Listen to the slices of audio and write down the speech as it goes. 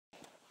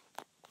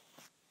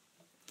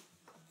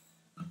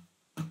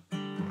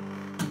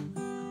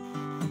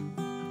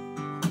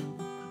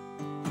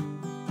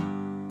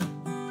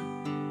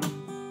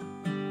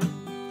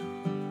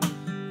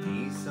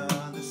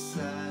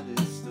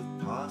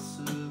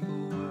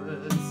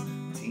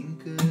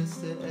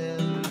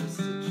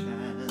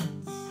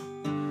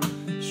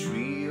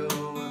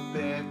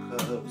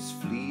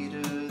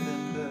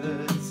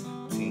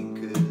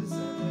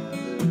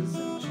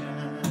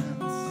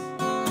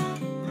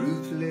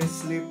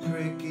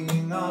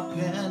pricking our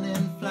pen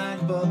and flag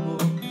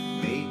bubble,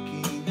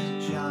 making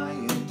a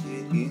giant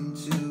hit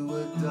into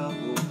a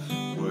double.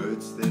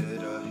 Words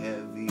that are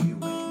heavy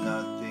with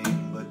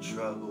nothing but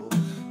trouble.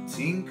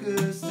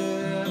 Tinkers to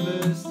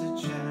evers to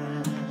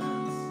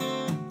chance.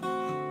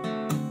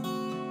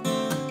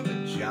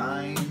 A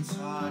giant's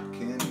heart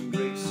can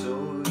break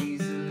so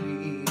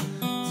easily.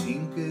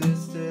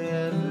 Tinkers to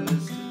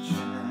evers to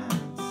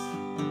chance.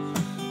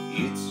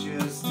 It's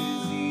just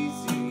as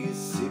easy as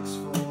 6,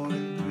 4,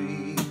 and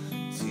 3.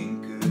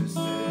 Tinkers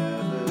to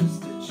evers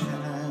to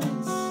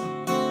chance.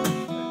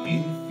 An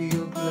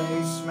infield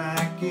play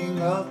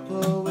smacking up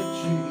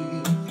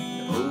poetry.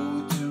 An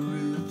ode to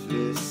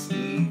ruthless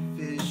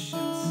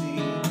efficiency.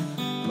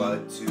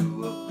 But to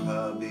a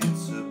pub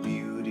it's a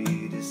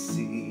beauty to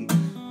see.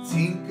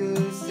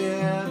 Tinkers to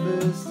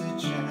evers to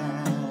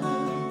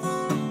chance.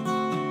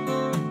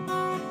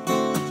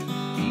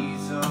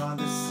 These are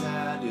the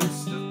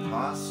saddest of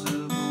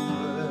possible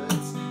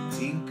words.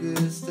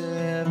 Tinkers to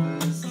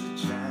evers to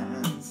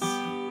chance.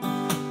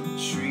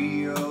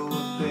 Trio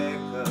of bear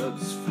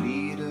cubs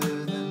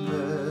fleeter than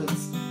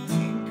birds.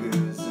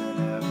 Tinkers and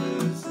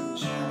evers and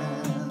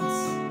chance.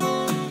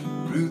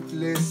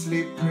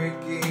 Ruthlessly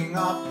pricking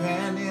our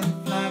pen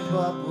and flag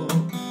bubble,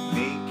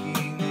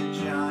 making a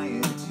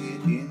giant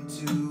hit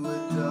into a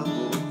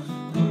double.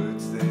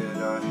 Words that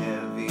are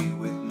heavy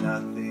with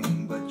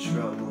nothing but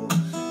trouble.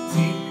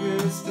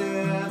 Tinkers to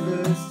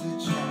evers to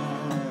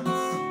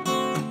chance.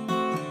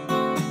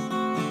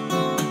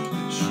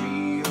 The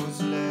trio's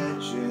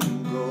legend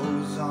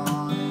goes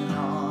on and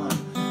on.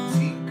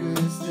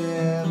 Tinkers to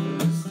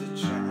evers to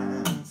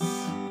chance.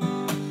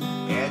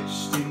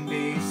 Etched in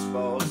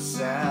baseball's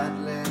sad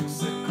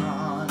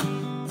lexicon.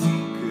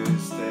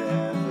 Tinkers to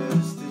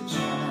evers to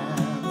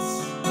chance.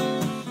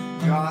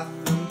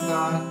 Gotham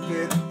thought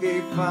that they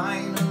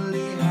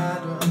finally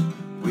had 'em.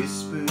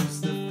 Whispers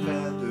the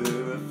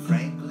feather of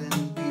Franklin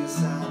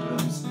Pierce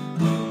Adams.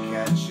 They'll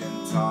catch and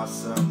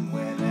toss 'em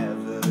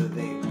whenever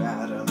they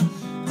bat 'em.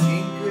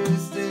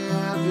 Tinkers to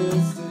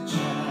evers to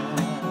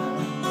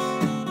chance.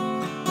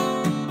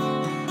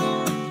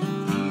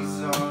 These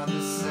are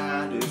the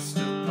saddest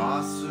of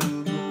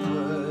possible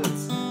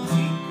words.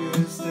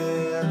 Tinkers to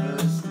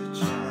evers to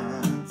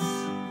chance.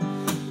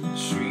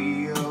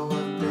 Trio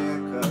of bear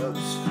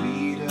cubs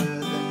fleeter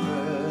than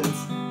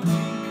birds.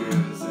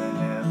 Tinkers and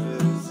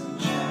evers and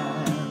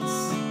chance.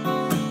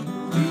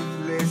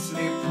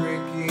 Ruthlessly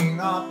pricking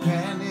our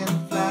pen and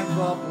flag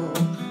bubble,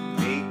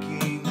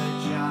 making a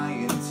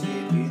giant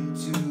hit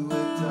into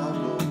a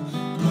double.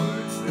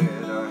 Words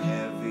that are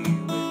heavy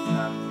with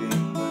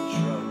nothing but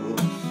trouble.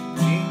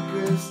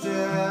 Tinkers to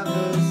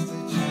evers to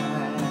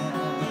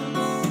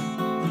chance.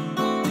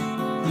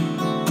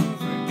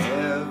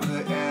 Forever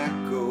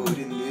echoed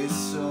in this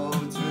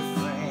ode's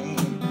refrain.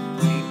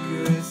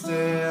 Tinkers to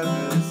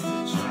evers to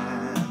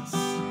chance.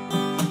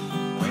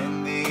 When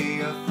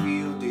they are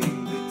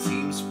fielding, the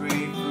team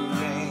spray for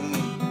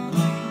rain.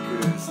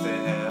 Tinkers to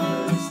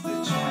evers to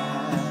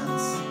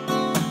chance.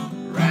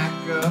 Rack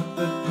up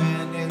the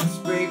pennants,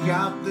 break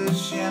out the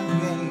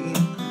champagne.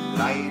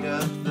 Light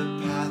up the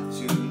path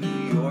to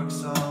New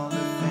York's Hall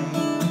of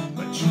Fame.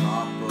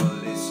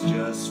 Metropolis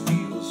just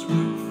feels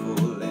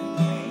rueful and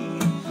plain.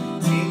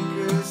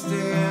 Tinkers to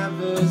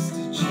evers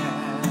to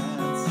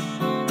chance.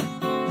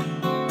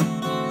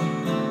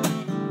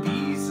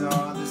 These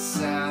are the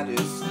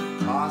saddest of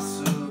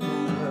possible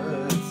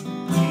words.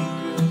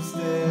 Tinkers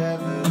to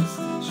evers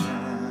to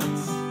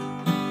chance.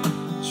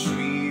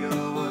 Trio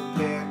of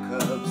bear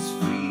cubs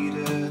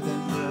fleeter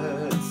than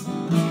birds.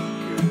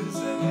 Tinkers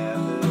and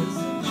evers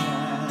and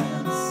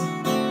chance.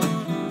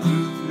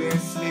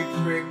 Ruthlessly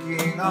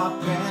pricking our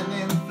pen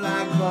and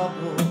flag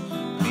bubble,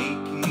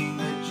 making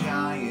a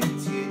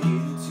giant hit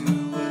into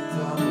a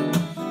double.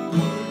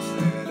 Words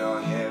that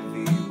are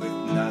heavy with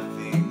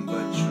nothing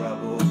but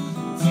trouble.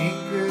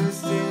 Tinkers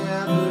to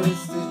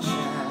evers to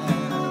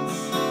chance.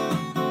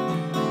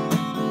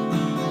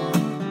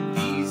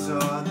 These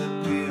are the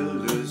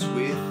builders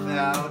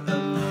without a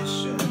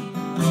mission.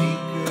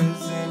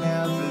 Tinkers and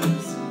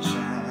evers and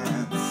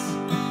chance.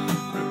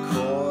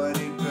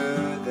 Recorded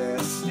per their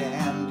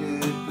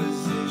standard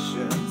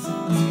positions.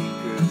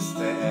 Tinkers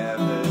to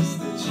evers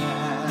to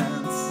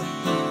chance.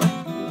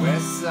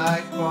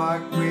 Westside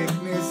Park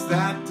witnessed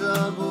that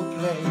double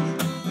play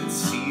that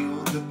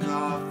sealed the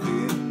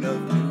coffin of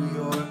New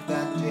York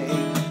that day.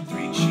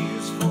 3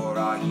 cheers for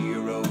our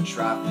hero,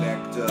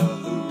 trifecta,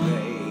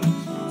 hooray.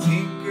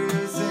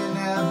 Tinkers and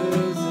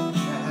evers and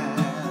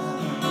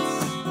chance.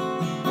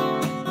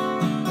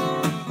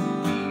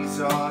 These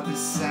are the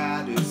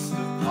saddest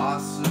of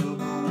possible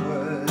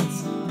words.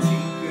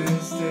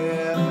 Tinkers to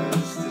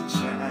evers to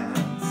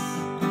chance.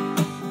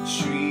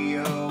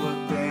 Trio of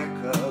bear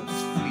cubs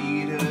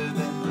fleeter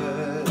than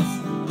birds.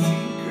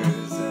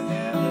 Tinkers and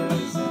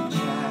evers and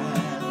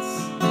chance.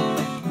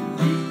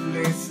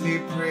 Ruthlessly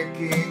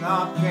pricking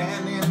our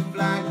pen and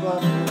flag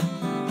bubble,